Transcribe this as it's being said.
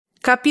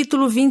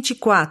Capítulo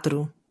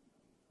 24.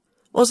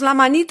 Os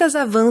lamanitas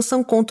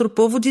avançam contra o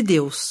povo de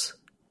Deus.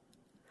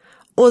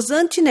 Os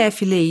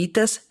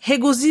antinefileitas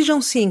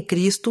regozijam-se em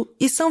Cristo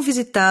e são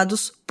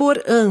visitados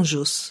por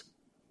anjos.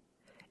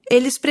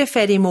 Eles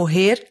preferem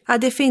morrer a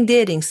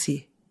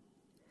defenderem-se.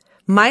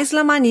 Mais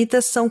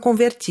lamanitas são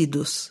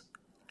convertidos.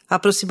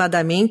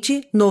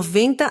 Aproximadamente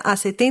 90 a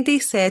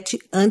 77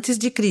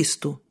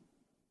 a.C.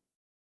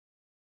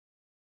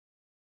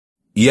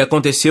 E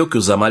aconteceu que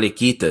os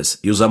amalequitas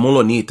e os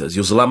amulonitas e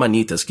os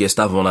lamanitas que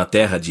estavam na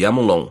terra de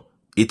Amulom,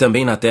 e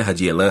também na terra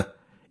de Elã,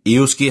 e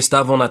os que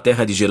estavam na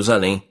terra de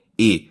Jerusalém,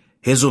 e,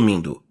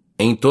 resumindo,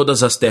 em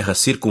todas as terras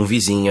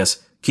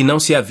circunvizinhas, que não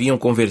se haviam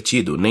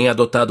convertido nem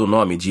adotado o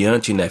nome de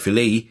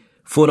Antinefilei,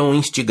 foram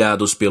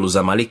instigados pelos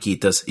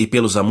amalequitas e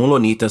pelos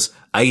amulonitas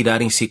a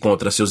irarem-se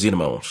contra seus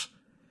irmãos.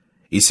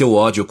 E seu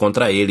ódio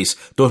contra eles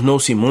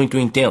tornou-se muito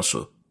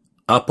intenso,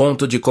 a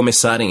ponto de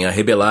começarem a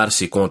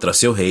rebelar-se contra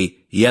seu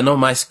rei e a não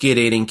mais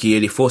quererem que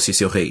ele fosse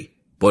seu rei.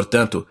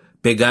 Portanto,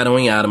 pegaram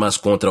em armas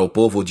contra o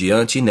povo de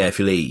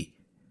Antinefilei.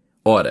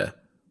 Ora,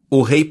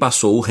 o rei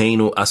passou o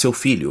reino a seu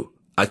filho,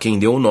 a quem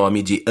deu o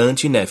nome de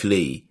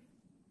Antinefilei.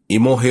 E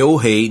morreu o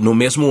rei no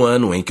mesmo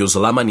ano em que os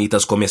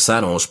lamanitas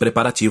começaram os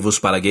preparativos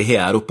para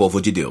guerrear o povo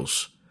de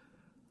Deus.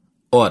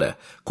 Ora,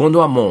 quando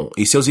Amon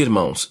e seus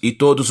irmãos e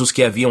todos os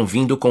que haviam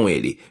vindo com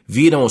ele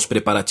viram os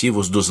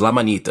preparativos dos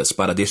lamanitas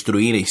para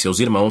destruírem seus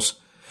irmãos,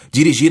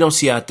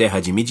 dirigiram-se à terra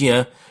de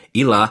Midian,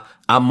 e lá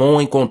Amon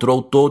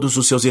encontrou todos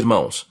os seus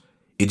irmãos.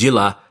 E de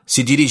lá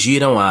se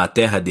dirigiram à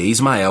terra de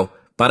Ismael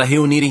para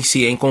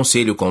reunirem-se em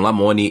conselho com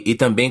Lamone e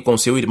também com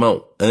seu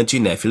irmão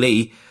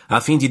Antinefilei, a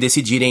fim de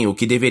decidirem o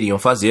que deveriam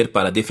fazer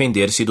para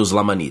defender-se dos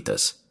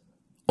lamanitas.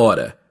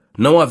 Ora,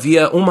 não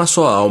havia uma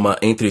só alma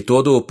entre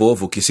todo o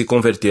povo que se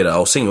convertera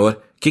ao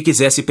Senhor que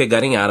quisesse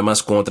pegar em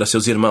armas contra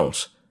seus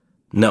irmãos.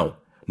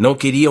 Não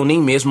queriam nem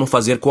mesmo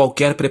fazer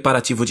qualquer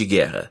preparativo de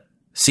guerra.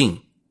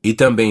 Sim, e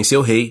também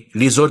seu rei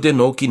lhes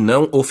ordenou que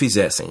não o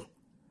fizessem.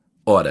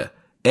 Ora,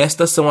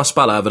 estas são as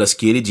palavras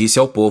que ele disse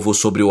ao povo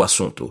sobre o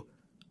assunto.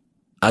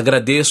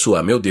 Agradeço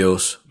a meu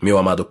Deus, meu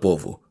amado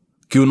povo,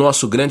 que o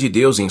nosso grande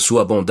Deus em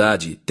sua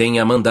bondade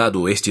tenha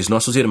mandado estes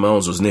nossos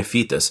irmãos, os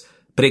nefitas,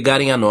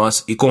 pregarem a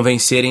nós e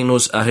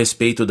convencerem-nos a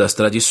respeito das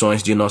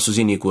tradições de nossos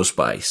iníquos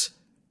pais.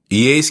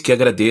 E eis que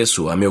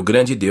agradeço a meu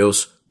grande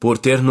Deus por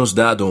ter nos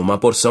dado uma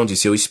porção de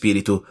seu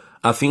Espírito,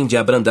 a fim de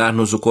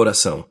abrandar-nos o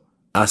coração.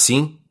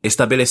 Assim,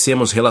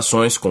 estabelecemos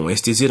relações com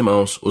estes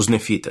irmãos, os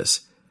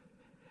nefitas.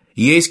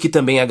 E eis que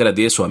também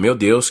agradeço a meu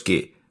Deus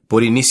que,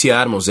 por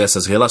iniciarmos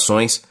essas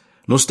relações,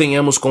 nos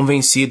tenhamos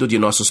convencido de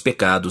nossos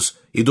pecados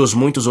e dos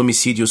muitos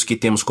homicídios que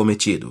temos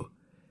cometido.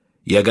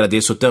 E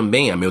agradeço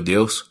também a meu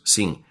Deus,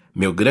 sim,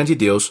 meu grande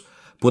Deus,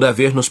 por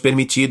haver nos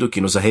permitido que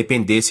nos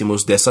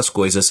arrependêssemos dessas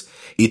coisas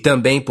e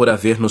também por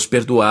haver nos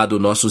perdoado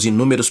nossos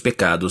inúmeros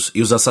pecados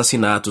e os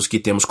assassinatos que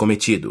temos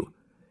cometido,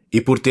 e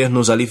por ter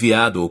nos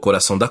aliviado o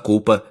coração da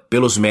culpa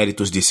pelos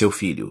méritos de seu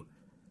Filho.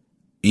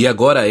 E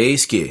agora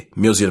eis que,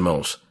 meus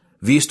irmãos,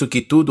 visto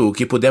que tudo o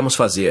que pudemos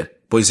fazer,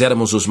 pois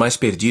éramos os mais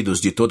perdidos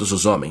de todos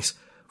os homens,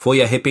 foi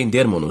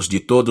arrependermo-nos de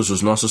todos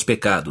os nossos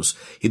pecados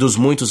e dos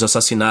muitos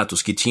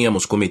assassinatos que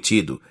tínhamos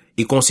cometido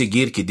e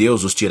conseguir que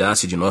Deus os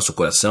tirasse de nosso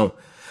coração,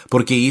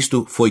 porque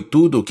isto foi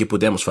tudo o que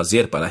pudemos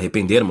fazer para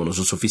arrependermo-nos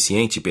o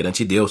suficiente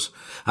perante Deus,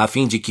 a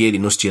fim de que Ele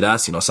nos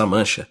tirasse nossa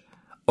mancha.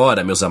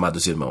 Ora, meus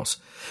amados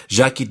irmãos,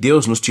 já que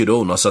Deus nos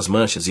tirou nossas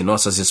manchas e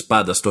nossas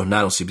espadas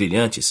tornaram-se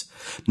brilhantes,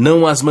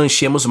 não as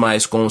manchemos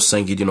mais com o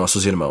sangue de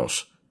nossos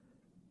irmãos.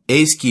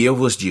 Eis que eu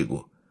vos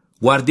digo,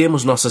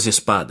 guardemos nossas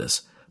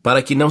espadas,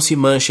 para que não se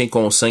manchem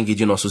com o sangue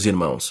de nossos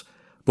irmãos,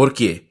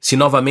 porque, se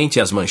novamente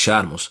as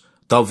mancharmos,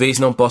 talvez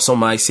não possam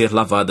mais ser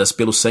lavadas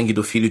pelo sangue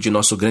do Filho de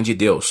nosso grande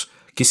Deus,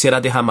 que será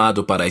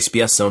derramado para a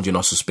expiação de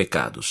nossos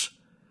pecados.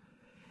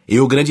 E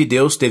o grande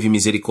Deus teve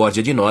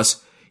misericórdia de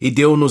nós, e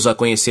deu-nos a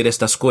conhecer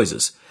estas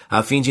coisas,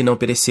 a fim de não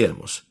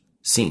perecermos.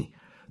 Sim,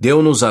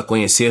 deu-nos a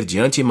conhecer de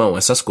antemão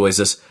essas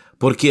coisas,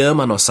 porque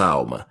ama nossa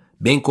alma,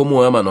 bem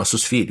como ama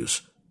nossos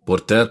filhos.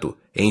 Portanto,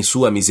 em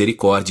sua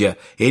misericórdia,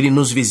 Ele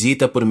nos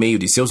visita por meio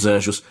de seus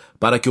anjos,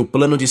 para que o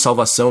plano de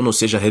salvação nos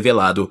seja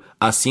revelado,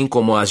 assim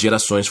como às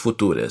gerações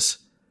futuras.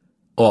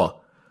 Ó,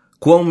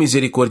 quão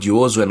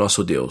misericordioso é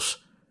nosso Deus!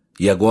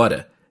 E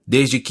agora,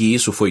 desde que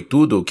isso foi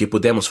tudo o que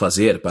pudemos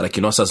fazer para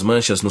que nossas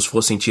manchas nos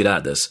fossem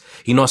tiradas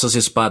e nossas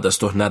espadas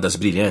tornadas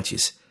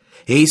brilhantes,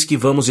 eis que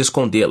vamos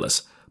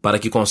escondê-las, para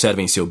que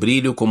conservem seu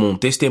brilho como um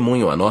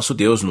testemunho a nosso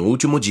Deus no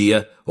último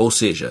dia, ou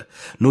seja,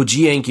 no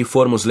dia em que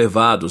formos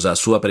levados à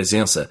sua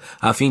presença,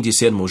 a fim de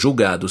sermos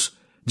julgados,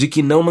 de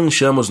que não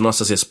manchamos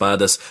nossas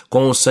espadas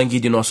com o sangue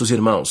de nossos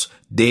irmãos,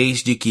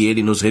 desde que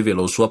ele nos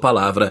revelou sua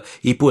palavra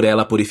e por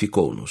ela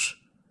purificou-nos.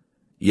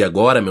 E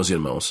agora, meus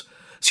irmãos,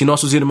 se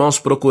nossos irmãos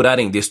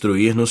procurarem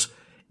destruir-nos,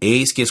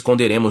 eis que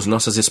esconderemos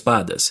nossas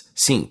espadas,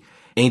 sim,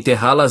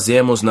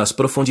 enterrá-las-emos nas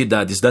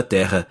profundidades da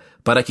terra,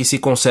 para que se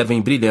conservem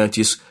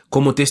brilhantes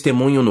como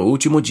testemunho no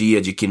último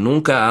dia de que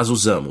nunca as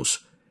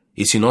usamos.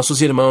 E se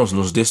nossos irmãos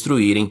nos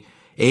destruírem,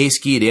 eis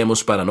que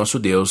iremos para nosso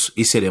Deus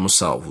e seremos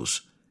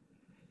salvos.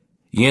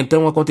 E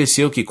então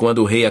aconteceu que quando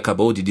o rei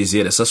acabou de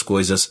dizer essas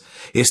coisas,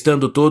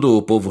 estando todo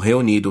o povo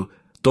reunido,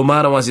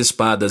 tomaram as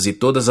espadas e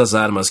todas as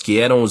armas que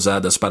eram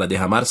usadas para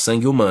derramar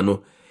sangue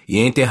humano e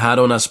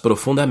enterraram-nas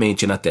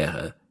profundamente na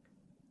terra.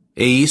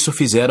 E isso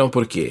fizeram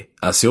porque,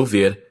 a seu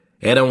ver,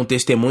 era um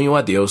testemunho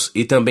a Deus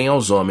e também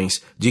aos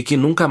homens de que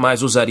nunca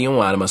mais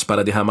usariam armas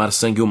para derramar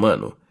sangue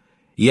humano.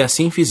 E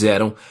assim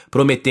fizeram,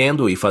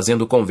 prometendo e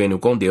fazendo convênio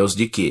com Deus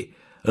de que,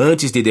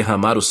 antes de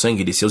derramar o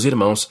sangue de seus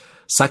irmãos,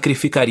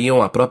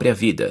 sacrificariam a própria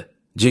vida,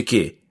 de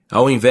que,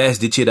 ao invés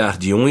de tirar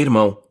de um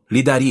irmão,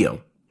 lhe dariam,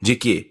 de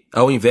que,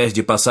 ao invés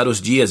de passar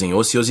os dias em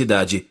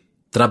ociosidade,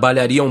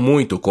 trabalhariam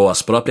muito com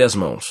as próprias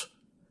mãos.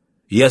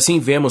 E assim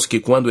vemos que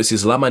quando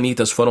esses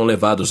lamanitas foram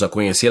levados a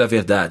conhecer a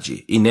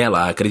verdade e nela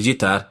a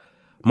acreditar,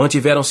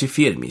 mantiveram-se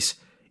firmes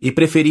e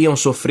preferiam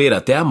sofrer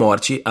até a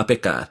morte a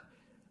pecar.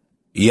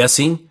 E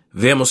assim,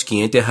 vemos que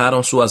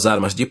enterraram suas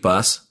armas de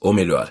paz, ou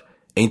melhor,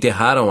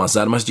 enterraram as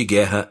armas de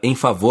guerra em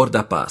favor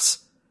da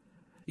paz.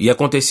 E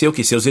aconteceu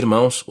que seus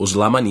irmãos, os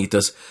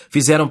lamanitas,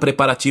 fizeram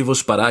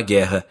preparativos para a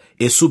guerra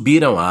e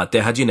subiram à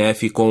terra de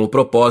Nefe com o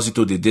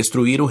propósito de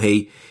destruir o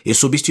rei e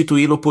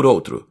substituí-lo por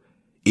outro,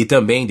 e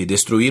também de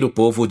destruir o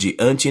povo de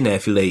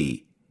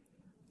Anti-Nef-Leí.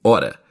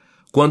 Ora,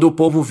 quando o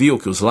povo viu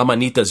que os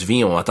lamanitas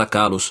vinham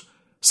atacá-los,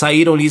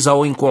 saíram-lhes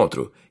ao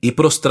encontro e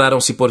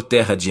prostraram-se por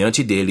terra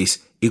diante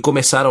deles e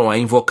começaram a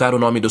invocar o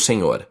nome do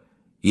Senhor.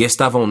 E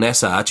estavam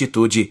nessa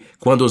atitude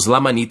quando os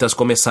lamanitas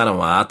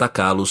começaram a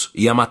atacá-los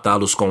e a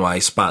matá-los com a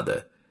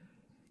espada.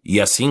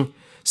 E assim,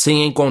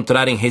 sem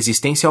encontrarem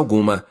resistência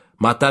alguma,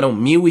 mataram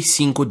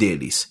 1.005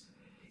 deles.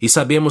 E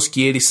sabemos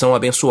que eles são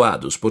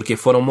abençoados porque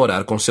foram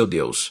morar com seu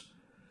Deus.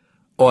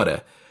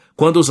 Ora,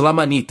 quando os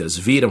lamanitas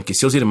viram que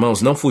seus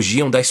irmãos não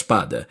fugiam da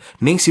espada,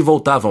 nem se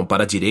voltavam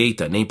para a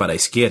direita nem para a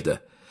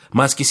esquerda,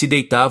 mas que se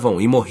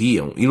deitavam e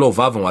morriam e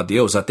louvavam a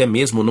Deus até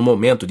mesmo no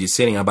momento de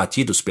serem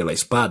abatidos pela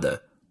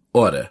espada,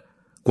 ora,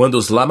 quando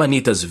os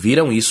lamanitas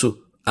viram isso,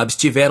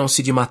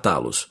 abstiveram-se de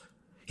matá-los.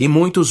 E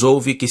muitos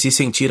houve que se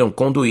sentiram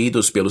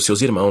conduídos pelos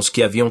seus irmãos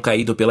que haviam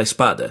caído pela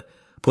espada,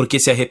 porque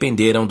se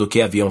arrependeram do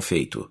que haviam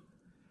feito.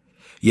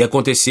 E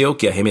aconteceu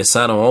que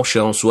arremessaram ao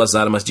chão suas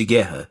armas de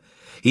guerra,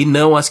 e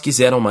não as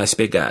quiseram mais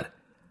pegar,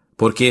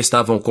 porque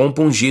estavam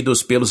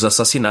compungidos pelos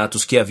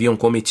assassinatos que haviam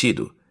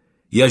cometido,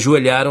 e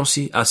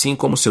ajoelharam-se, assim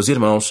como seus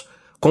irmãos,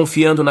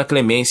 confiando na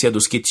clemência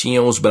dos que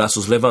tinham os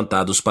braços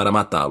levantados para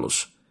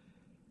matá-los.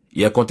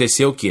 E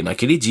aconteceu que,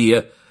 naquele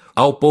dia,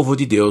 ao povo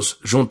de Deus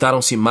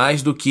juntaram-se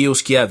mais do que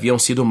os que haviam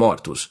sido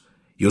mortos,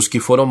 e os que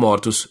foram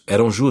mortos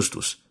eram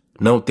justos.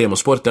 Não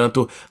temos,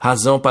 portanto,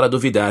 razão para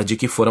duvidar de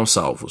que foram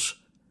salvos.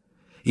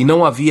 E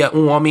não havia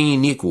um homem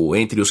iníquo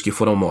entre os que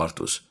foram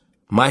mortos.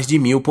 Mais de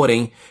 1.000,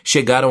 porém,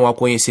 chegaram ao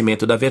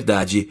conhecimento da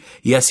verdade,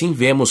 e assim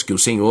vemos que o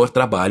Senhor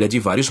trabalha de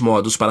vários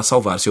modos para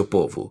salvar seu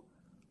povo.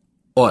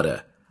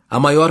 Ora, a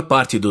maior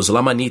parte dos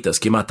lamanitas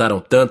que mataram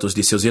tantos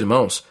de seus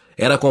irmãos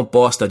era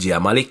composta de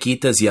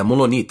amalequitas e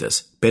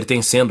amulonitas,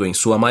 pertencendo em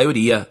sua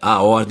maioria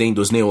à ordem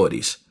dos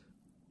neores.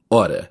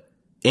 Ora,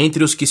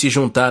 entre os que se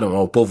juntaram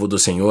ao povo do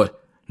Senhor,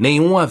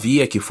 nenhum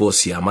havia que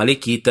fosse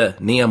amalequita,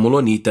 nem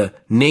amulonita,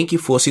 nem que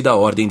fosse da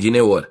ordem de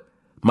Neor,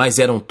 mas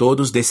eram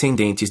todos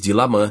descendentes de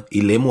Lamã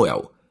e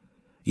Lemuel.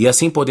 E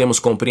assim podemos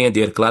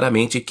compreender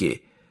claramente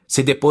que,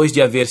 se depois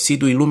de haver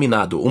sido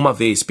iluminado uma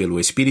vez pelo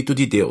Espírito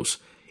de Deus,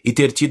 e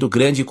ter tido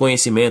grande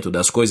conhecimento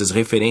das coisas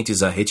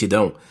referentes à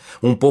retidão,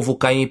 um povo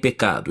cai em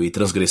pecado e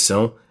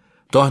transgressão,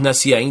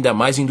 torna-se ainda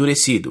mais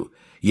endurecido,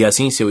 e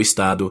assim seu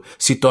estado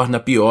se torna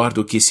pior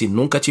do que se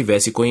nunca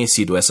tivesse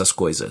conhecido essas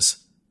coisas.